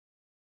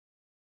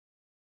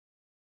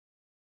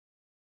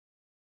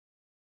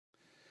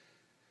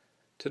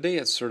Today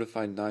at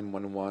Certified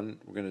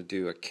 911, we're going to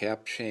do a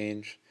cap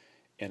change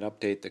and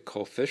update the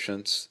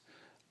coefficients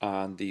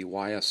on the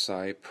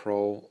YSI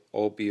Pro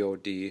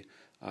OBOD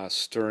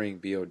stirring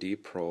BOD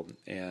probe.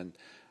 And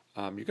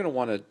you're going to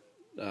want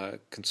to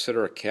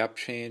consider a cap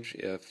change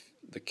if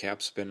the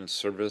cap's been in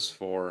service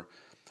for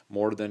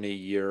more than a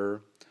year,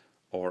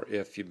 or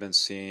if you've been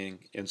seeing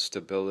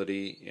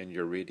instability in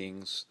your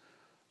readings,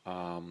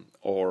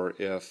 or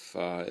if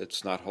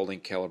it's not holding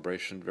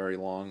calibration very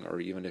long,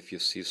 or even if you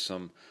see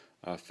some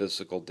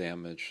physical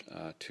damage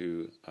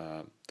to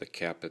the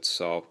cap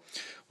itself.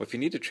 Well, if you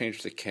need to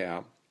change the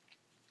cap,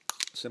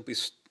 simply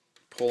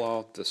pull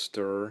out the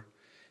stir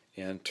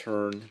and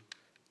turn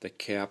the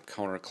cap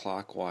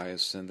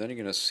counterclockwise, and then you're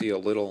going to see a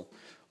little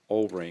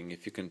O-ring.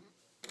 If you can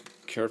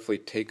carefully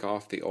take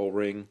off the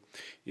O-ring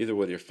either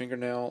with your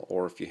fingernail,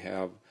 or if you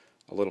have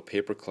a little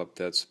paper clip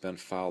that's been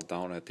filed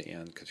down at the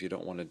end, because you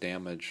don't want to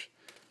damage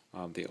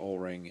the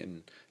O-ring.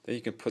 And then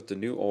you can put the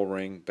new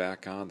O-ring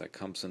back on that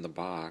comes in the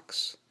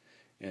box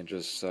and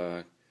just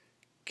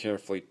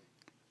carefully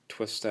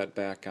twist that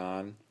back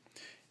on,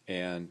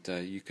 and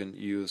you can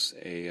use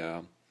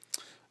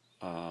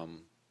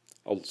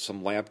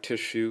some lab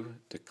tissue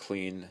to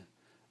clean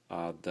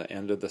the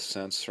end of the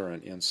sensor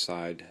and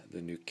inside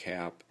the new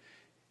cap,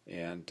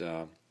 and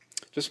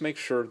just make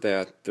sure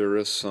that there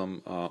is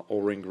some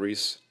O-ring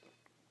grease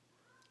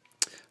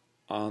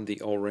on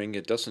the O-ring.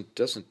 It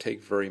doesn't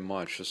take very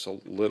much, just a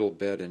little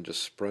bit, and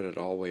just spread it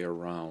all the way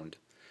around.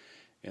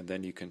 And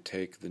then you can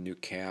take the new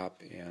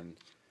cap and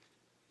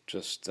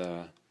just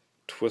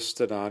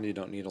twist it on. You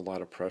don't need a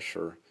lot of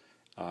pressure,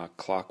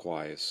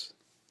 clockwise.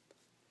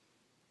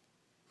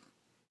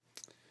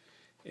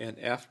 And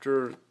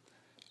after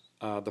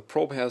the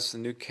probe has the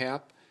new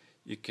cap,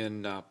 you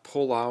can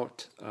pull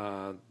out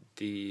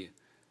the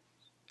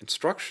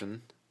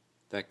instruction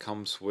that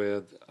comes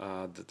with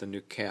the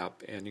new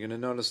cap, and you're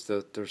going to notice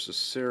that there's a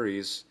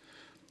series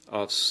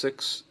of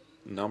 6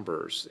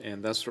 numbers,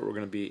 and that's what we're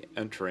going to be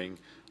entering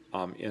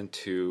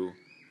into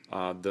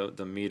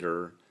the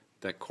meter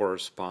that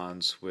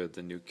corresponds with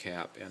the new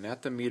cap. And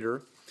at the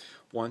meter,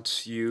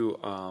 once you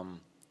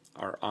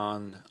are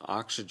on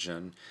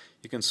oxygen,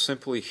 you can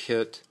simply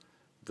hit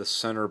the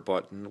center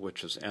button,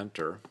 which is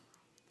enter,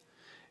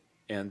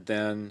 and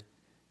then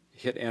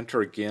hit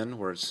enter again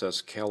where it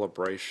says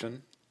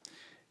calibration,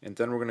 and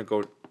then we're going to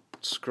go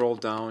scroll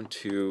down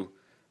to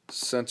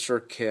sensor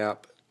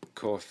cap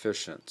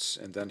coefficients,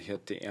 and then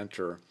hit the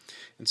enter.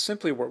 And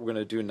simply what we're going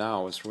to do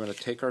now is we're going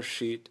to take our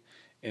sheet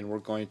and we're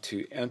going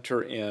to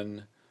enter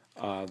in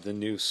the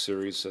new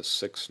series of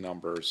 6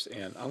 numbers.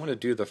 And I'm going to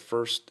do the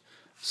first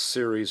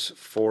series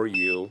for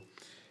you,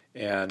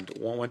 and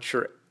once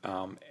you're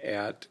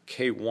at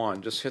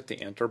K1, just hit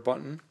the enter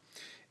button,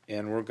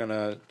 and we're going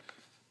to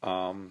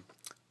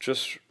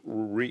just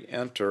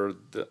re-enter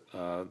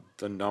the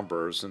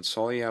numbers. And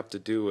so all you have to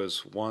do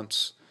is,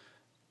 once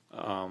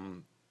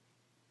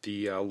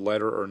the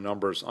letter or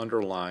number is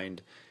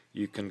underlined,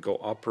 you can go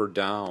up or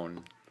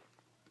down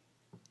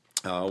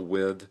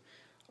with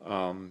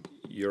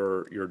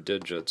your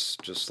digits,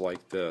 just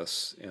like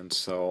this. And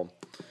so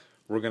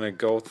we're going to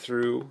go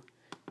through,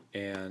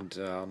 and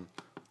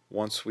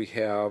once we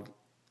have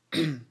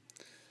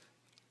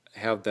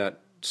that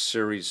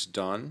series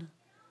done,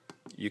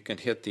 you can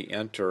hit the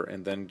enter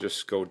and then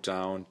just go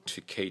down to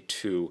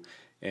K2.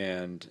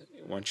 And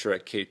once you're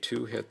at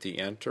K2, hit the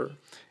enter,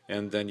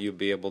 and then you'll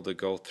be able to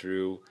go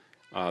through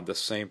the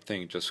same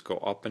thing. Just go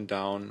up and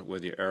down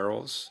with your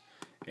arrows,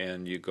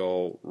 and you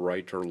go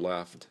right or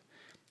left.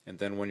 And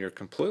then when you're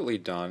completely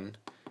done,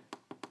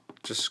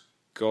 just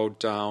go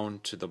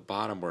down to the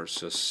bottom where it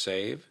says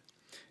save,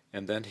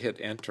 and then hit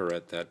enter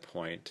at that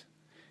point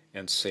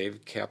and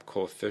save cap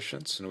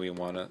coefficients. And we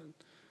want to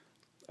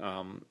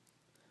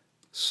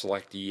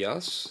select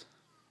yes.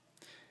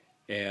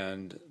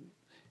 And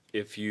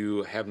if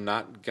you have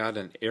not got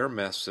an error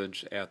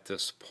message at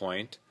this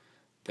point,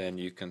 then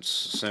you can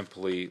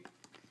simply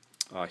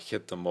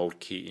hit the mode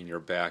key in your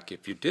back.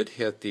 If you did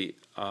hit the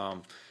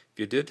if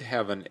you did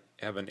have an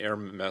error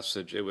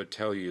message, it would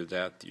tell you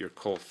that your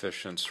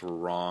coefficients were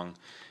wrong,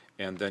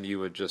 and then you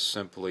would just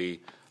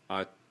simply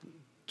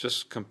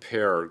just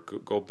compare,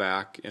 go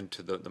back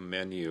into the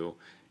menu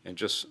and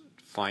just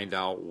find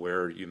out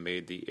where you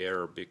made the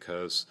error,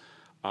 because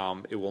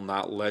it will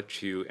not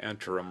let you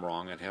enter them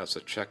wrong. It has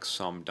a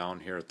checksum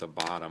down here at the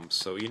bottom,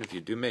 so even if you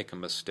do make a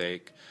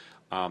mistake,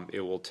 it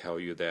will tell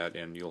you that,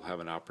 and you'll have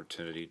an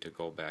opportunity to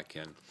go back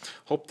in.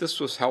 Hope this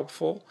was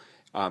helpful.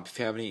 If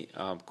you have any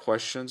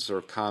questions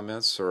or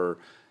comments, or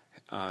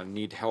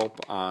need help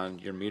on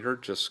your meter,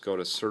 just go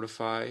to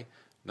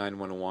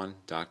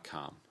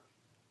certify911.com.